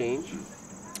effective change.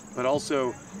 But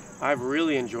also, I've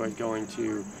really enjoyed going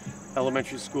to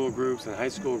elementary school groups and high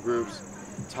school groups,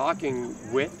 talking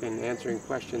with and answering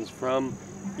questions from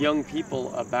young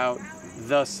people about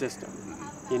the system.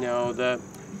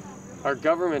 Our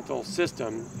governmental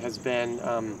system has been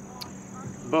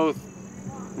both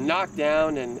knocked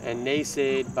down and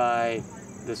naysayed by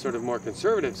the sort of more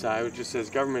conservative side, which just says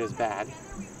government is bad,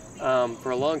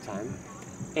 for a long time.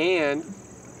 And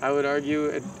I would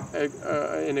argue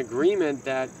an agreement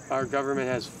that our government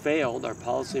has failed, our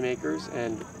policymakers,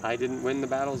 and I didn't win the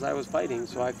battles I was fighting,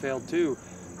 so I failed too,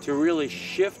 to really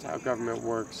shift how government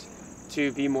works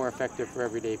to be more effective for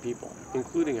everyday people,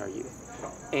 including our youth.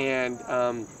 And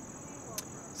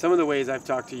some of the ways I've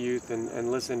talked to youth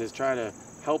and listened is try to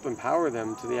help empower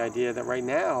them to the idea that right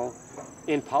now,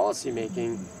 in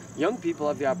policymaking, young people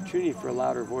have the opportunity for a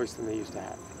louder voice than they used to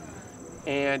have.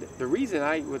 And the reason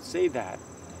I would say that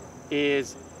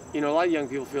is, a lot of young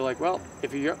people feel like, well,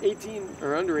 if you're 18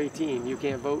 or under 18, you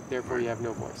can't vote, therefore you have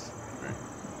no voice.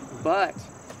 But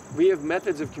we have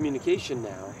methods of communication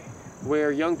now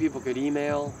where young people could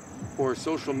email or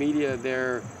social media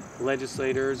their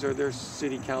legislators or their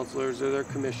city councilors or their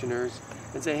commissioners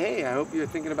and say, hey, I hope you're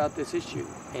thinking about this issue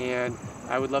and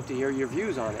I would love to hear your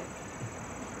views on it.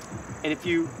 And if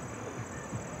you,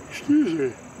 excuse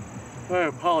me, I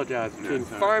apologize, between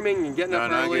farming and getting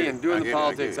up early and doing the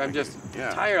politics, I'm just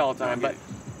tired all the time.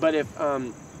 But if,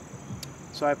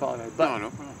 so I apologize. But, no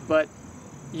problem. But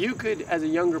you could, as a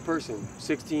younger person,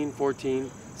 16, 14,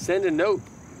 send a note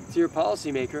to your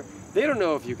policymaker. They don't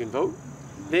know if you can vote.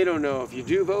 They don't know if you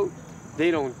do vote.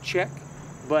 They don't check.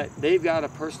 But they've got a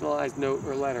personalized note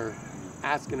or letter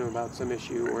asking them about some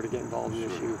issue or to get involved in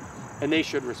an issue, and they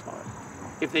should respond.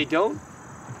 If they don't,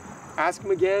 ask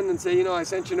them again and say, I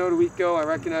sent you a note a week ago. I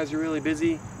recognize you're really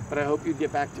busy, but I hope you'd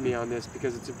get back to me on this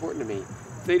because it's important to me.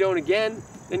 If they don't again,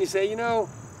 then you say,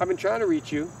 I've been trying to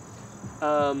reach you.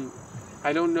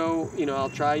 I don't know, I'll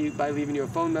try you by leaving you a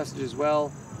phone message as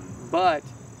well, but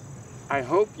I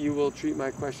hope you will treat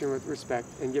my question with respect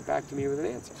and get back to me with an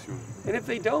answer. Sure. And if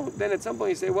they don't, then at some point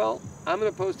you say, well, I'm going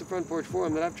to post a Front Porch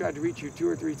Forum that I've tried to reach you 2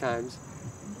 or 3 times.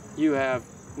 You have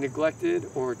neglected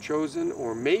or chosen,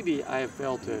 or maybe I have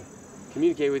failed to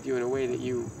communicate with you in a way that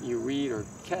you read or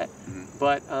get.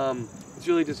 But it's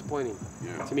really disappointing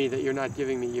to me that you're not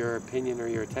giving me your opinion or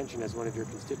your attention as one of your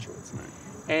constituents.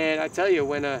 And I tell you,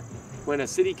 when a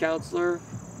city councilor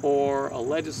or a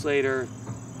legislator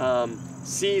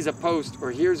sees a post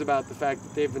or hears about the fact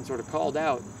that they've been sort of called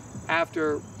out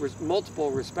after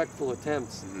multiple respectful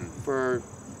attempts for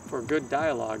good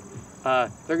dialogue,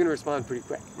 they're going to respond pretty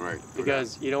quick.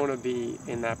 Because you don't want to be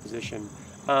in that position.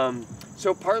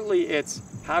 So partly it's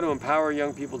how to empower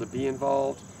young people to be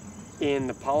involved in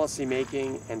the policy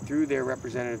making and through their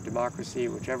representative democracy,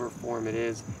 whichever form it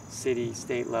is, city,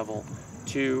 state level,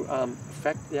 to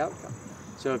affect the outcome.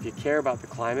 So if you care about the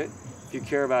climate, if you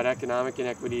care about economic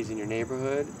inequities in your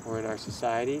neighborhood or in our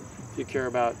society, if you care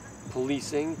about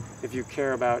policing, if you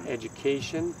care about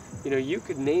education, you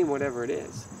could name whatever it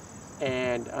is,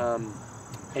 and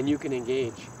you can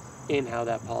engage in how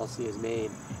that policy is made.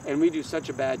 And we do such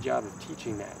a bad job of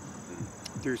teaching that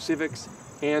through civics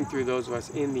and through those of us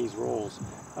in these roles,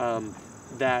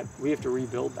 that we have to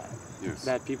rebuild that,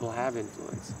 that people have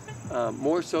influence,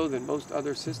 more so than most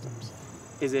other systems.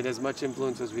 Is it as much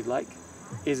influence as we'd like?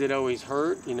 Is it always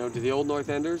heard? Do the old North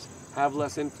Enders have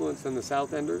less influence than the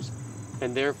South Enders,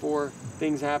 and therefore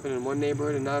things happen in one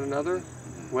neighborhood and not another?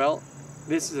 Well,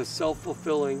 this is a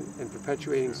self-fulfilling and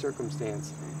perpetuating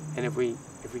circumstance, and if we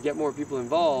get more people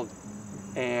involved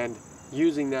and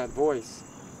using that voice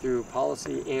through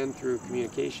policy and through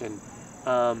communication,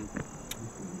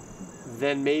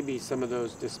 then maybe some of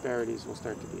those disparities will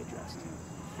start to be addressed.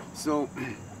 So,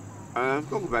 let's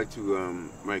go back to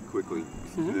right quickly,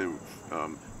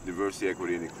 diversity,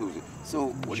 equity, and inclusion.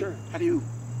 So, how do you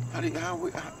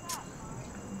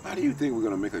think we're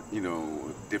going to make a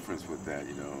difference with that?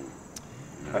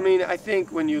 I mean, I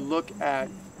think when you look at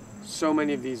so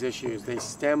many of these issues, they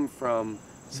stem from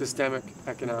systemic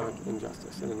economic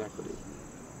injustice and inequity.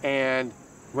 And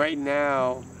right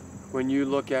now, when you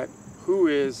look at who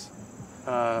is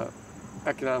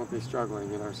economically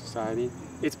struggling in our society,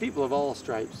 it's people of all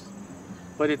stripes.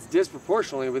 But it's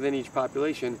disproportionately within each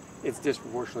population. It's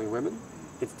disproportionately women.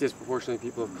 It's disproportionately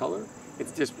people of color.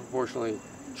 It's disproportionately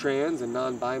trans and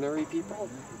non-binary people.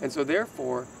 And so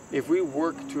therefore, if we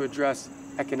work to address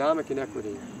economic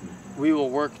inequity, we will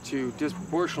work to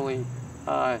disproportionately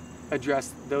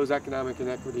address those economic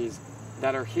inequities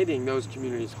that are hitting those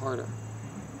communities harder.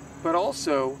 But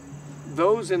also,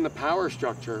 those in the power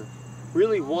structure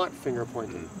really want finger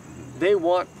pointing. They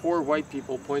want poor white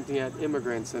people pointing at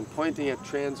immigrants and pointing at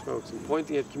trans folks and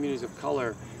pointing at communities of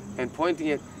color and pointing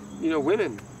at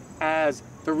women as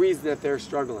the reason that they're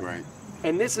struggling.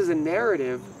 And this is a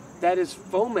narrative that is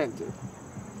fomented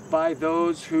by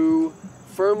those who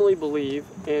firmly believe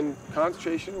in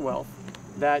concentration of wealth,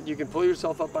 that you can pull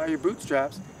yourself up by your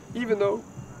bootstraps, even though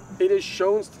it is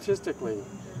shown statistically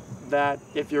that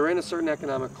if you're in a certain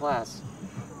economic class,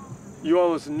 you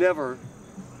almost never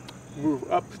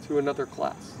move up to another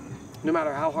class. No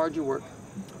matter how hard you work,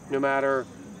 no matter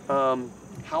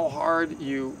how hard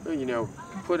you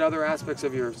put other aspects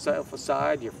of yourself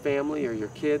aside, your family or your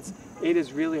kids, it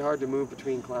is really hard to move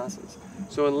between classes.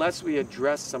 So unless we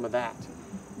address some of that,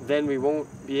 then we won't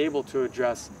be able to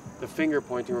address the finger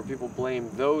pointing where people blame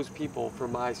those people for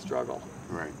my struggle.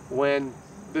 Right. When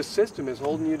the system is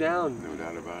holding you down. No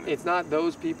doubt about it. It's not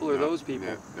those people or those people.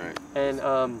 Yeah, right.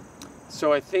 And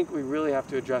so I think we really have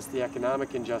to address the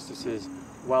economic injustices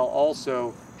while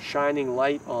also shining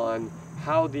light on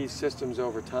how these systems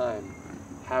over time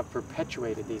have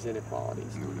perpetuated these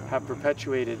inequalities, have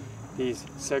perpetuated these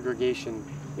segregation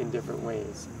in different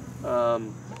ways.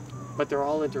 But they're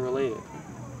all interrelated.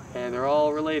 And they're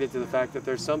all related to the fact that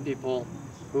there's some people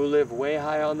who live way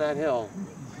high on that hill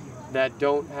that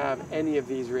don't have any of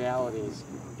these realities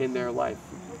in their life.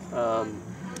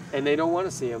 And they don't want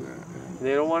to see them.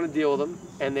 They don't want to deal with them.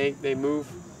 And they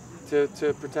move to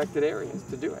protected areas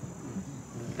to do it.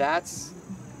 That's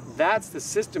the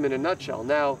system in a nutshell.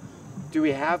 Now, do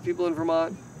we have people in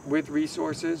Vermont with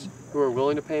resources who are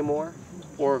willing to pay more,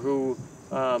 or who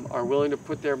are willing to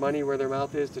put their money where their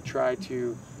mouth is to try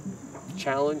to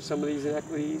challenge some of these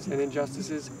inequities and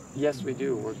injustices? Yes, we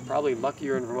do. We're probably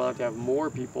luckier in Vermont to have more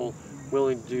people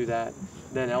willing to do that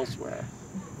than elsewhere.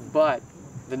 But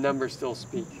the numbers still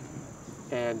speak,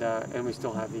 and we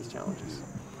still have these challenges.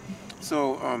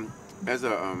 So, as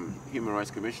a human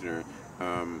rights commissioner,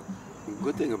 the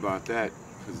good thing about that,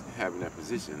 having that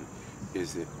position,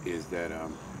 is that we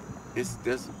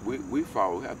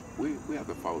have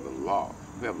to follow the law.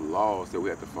 We have laws that we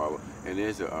have to follow, and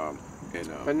there's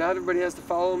but not everybody has to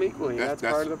follow them equally. That's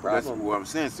part of the problem. That's what I'm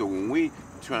saying. So when we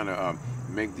trying to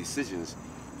make decisions,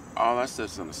 all that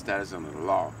stuff's on the status under the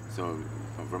law. So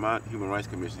Vermont Human Rights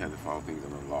Commission has to follow things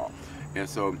under the law. And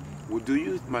so,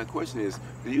 my question is,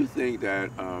 do you think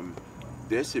that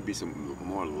there should be some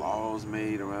more laws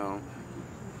made around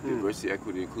diversity,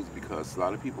 equity, inclusion? Because a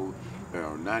lot of people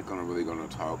are not really going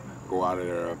to go out of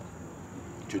their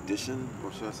tradition,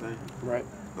 what should I say? Right.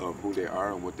 Of who they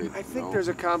are and what they I think there's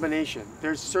a combination.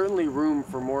 There's certainly room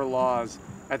for more laws.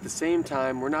 At the same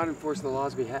time, we're not enforcing the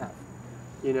laws we have.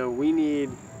 You know, we need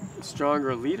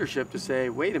stronger leadership to say,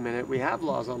 wait a minute, we have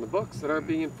laws on the books that aren't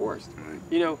being enforced. Right.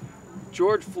 You know,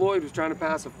 George Floyd was trying to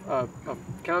pass a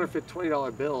counterfeit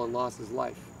 $20 bill and lost his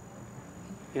life.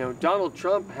 You know, Donald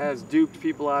Trump has duped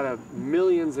people out of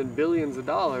millions and billions of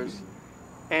dollars,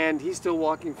 and he's still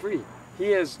walking free.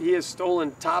 He has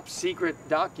stolen top secret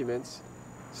documents,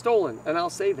 and I'll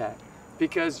say that,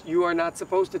 because you are not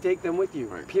supposed to take them with you,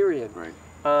 period. Right.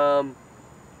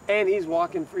 And he's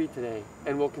walking free today,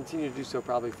 and will continue to do so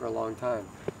probably for a long time.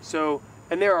 So,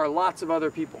 and there are lots of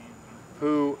other people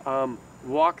who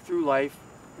walk through life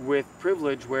with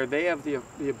privilege, where they have the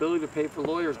ability to pay for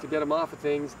lawyers to get them off of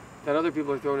things that other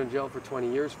people are thrown in jail for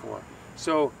 20 years for.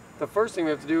 So the first thing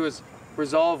we have to do is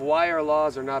resolve why our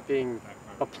laws are not being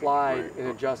applied in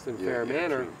a just and fair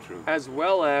manner, true. As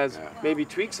well as maybe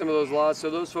tweak some of those laws so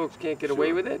those folks can't get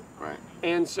away with it. Right.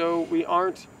 And so we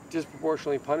aren't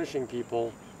disproportionately punishing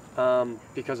people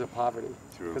because of poverty.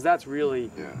 Because that's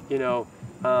really, you know,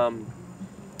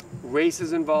 race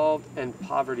is involved and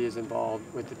poverty is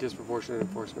involved with the disproportionate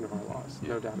enforcement of our laws.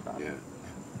 No doubt about it.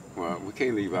 Well, we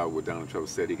can't leave out what Donald Trump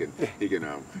said. He can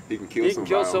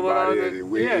kill somebody. He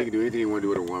can do anything he want to do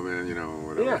with a woman, you know,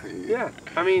 whatever. Yeah.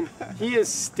 I mean, he has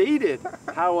stated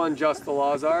how unjust the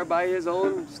laws are by his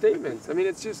own statements. I mean,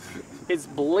 it's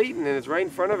blatant and it's right in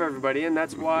front of everybody, and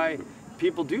that's why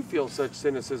people do feel such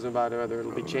cynicism about whether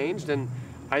it'll be changed. And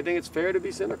I think it's fair to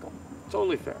be cynical.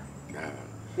 Totally fair.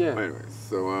 Yeah. Anyway,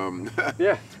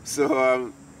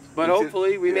 so but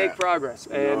hopefully we make progress,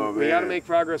 and we got to make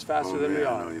progress faster than we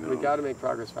are. We got to make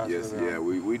progress faster than we are. Yes,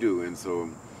 we do, and so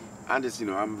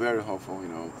I'm very hopeful. You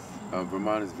know,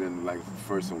 Vermont has been like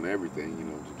first on everything. You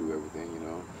know, to do everything. You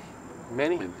know, in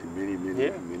many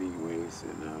ways,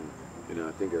 and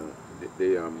I think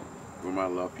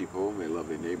Vermont love people. They love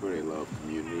their neighbor. They love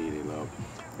community. They love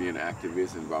being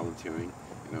activists and volunteering.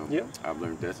 You know, I've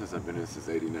learned that since I've been here since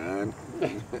 '89.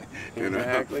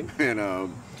 Exactly.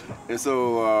 And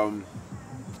so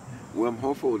well, I'm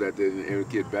hopeful that it'll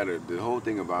get better. The whole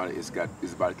thing about it is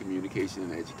about communication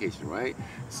and education, right?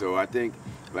 So I think,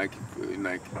 like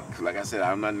I said,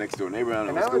 I'm not next door neighbor. I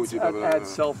don't know school with you. Add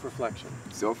self-reflection.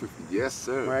 Yes,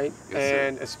 sir. Right,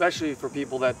 yes, sir. Especially for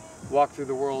people that walk through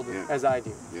the world as I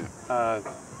do.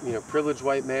 You know, privileged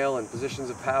white male in positions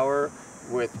of power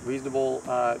with reasonable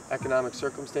economic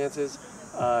circumstances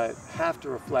have to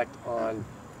reflect on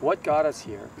what got us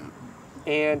here.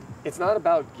 And it's not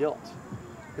about guilt,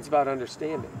 it's about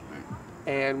understanding.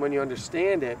 And when you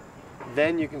understand it,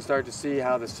 then you can start to see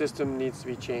how the system needs to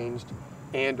be changed,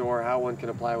 and or how one can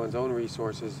apply one's own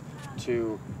resources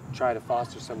to try to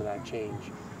foster some of that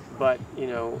change. But, you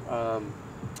know,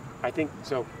 I think,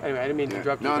 so anyway, I didn't mean to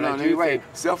interrupt you, but I do think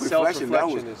self-reflection,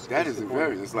 is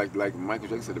it's like Michael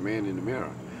Jackson said, the man in the mirror.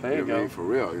 There you go. I mean, for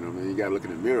real. You know what I mean? You got to look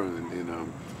in the mirror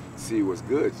and see what's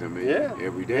good. You know what I mean?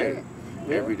 Every day.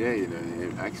 Yeah. Every day, you know,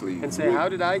 and actually. And say, how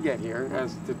did I get here?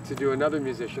 As to do another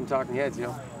musician, Talking Heads, you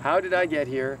know, how did I get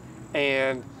here?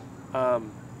 And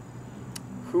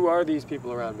who are these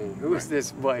people around me? Who is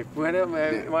this wife? Why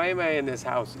am I in this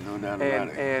house? No doubt about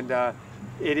it. And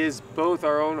it is both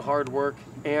our own hard work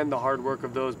and the hard work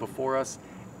of those before us,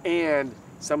 and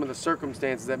some of the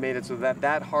circumstances that made it so that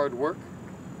that hard work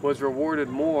was rewarded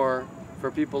more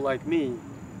for people like me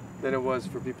than it was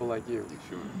for people like you.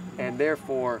 Sure. And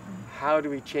therefore, how do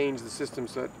we change the system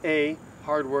so that A,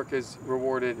 hard work is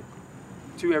rewarded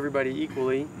to everybody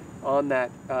equally on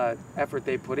that effort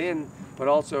they put in, but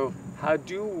also how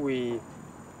do we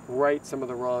right some of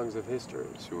the wrongs of history?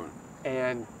 Sure.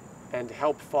 And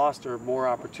help foster more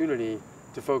opportunity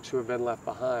to folks who have been left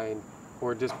behind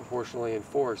or disproportionately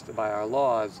enforced by our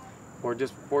laws or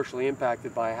disproportionately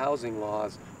impacted by housing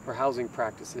laws or housing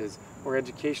practices or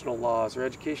educational laws or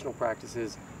educational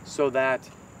practices, so that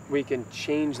we can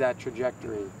change that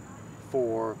trajectory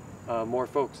for more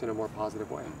folks in a more positive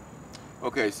way.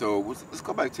 Okay, so let's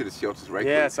go back to the shelters, right?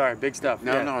 Yeah, sorry, big stuff.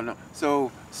 No.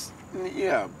 So,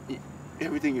 yeah,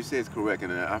 everything you say is correct,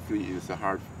 and I feel it's a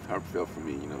heartfelt for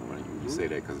me, you know, when you say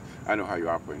that, because I know how you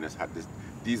operate, and that's how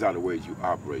these are the ways you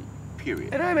operate,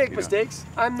 period. And I make mistakes.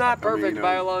 I'm not perfect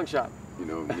by a long shot. You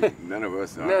know, none of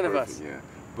us are none perfect, of us. Yeah.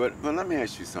 But let me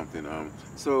ask you something.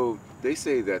 So they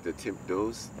say that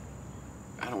those,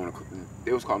 I don't want to.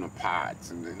 They was calling them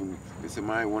pods, and they said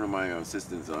one of my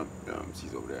assistants,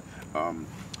 she's over there,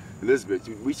 Elizabeth.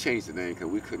 We changed the name because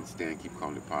we couldn't keep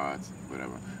calling it pods,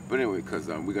 whatever. But anyway, because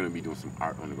we're gonna be doing some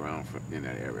art on the ground in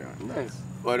that area. Nice.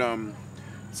 But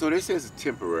so they say it's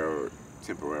temporarily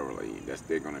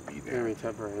they're gonna be there. Very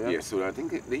temporary. Yeah. Yeah. So I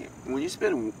think when you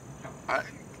spend,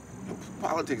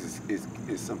 politics is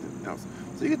something else.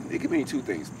 So it could mean two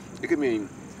things. It could mean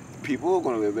people are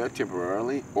going to live there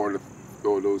temporarily, or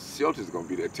those shelters are going to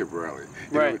be there temporarily.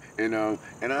 Right. And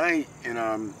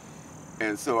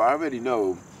so I already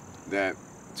know that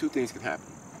two things can happen.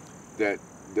 That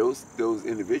those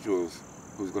individuals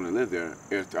who's going to live there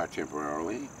are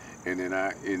temporarily, and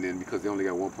then because they only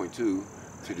got 1.2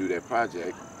 to do that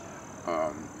project,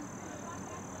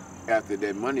 after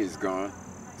that money is gone,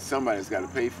 somebody's got to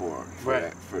pay for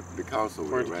that, for the council,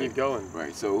 for it to keep going.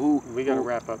 Right. So we got to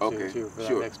wrap up soon too for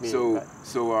that next meeting.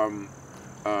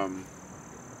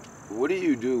 What do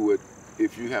you do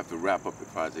if you have to wrap up the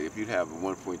project? If you have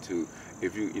 1.2,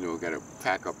 if you got to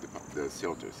pack up the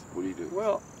shelters, what do you do?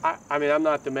 Well, I mean, I'm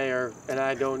not the mayor, and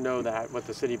I don't know what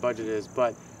the city budget is.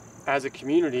 But as a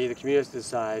community, the community has to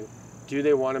decide: do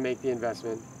they want to make the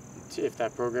investment if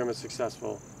that program is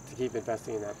successful, to keep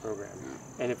investing in that program?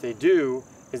 Yeah. And if they do,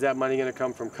 is that money going to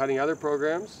come from cutting other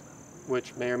programs,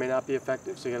 which may or may not be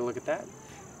effective? So you got to look at that,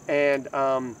 and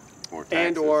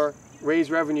or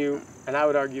raise revenue. And I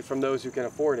would argue from those who can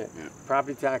afford it. Yeah.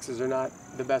 Property taxes are not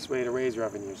the best way to raise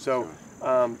revenue. So,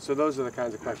 so those are the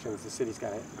kinds of questions the city's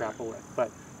got to grapple with.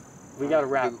 But we got to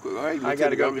wrap. I got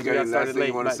to go because we got started late.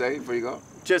 You want to say before you go?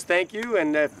 Just thank you,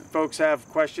 and if folks have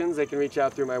questions, they can reach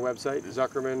out through my website,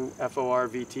 Zuckerman,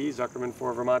 FORVT,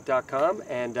 ZuckermanForVermont.com,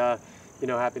 and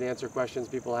happy to answer questions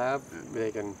people have.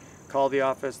 They can call the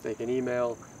office, they can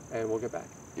email, and we'll get back.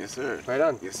 Yes, sir. Right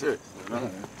on. Yes, sir.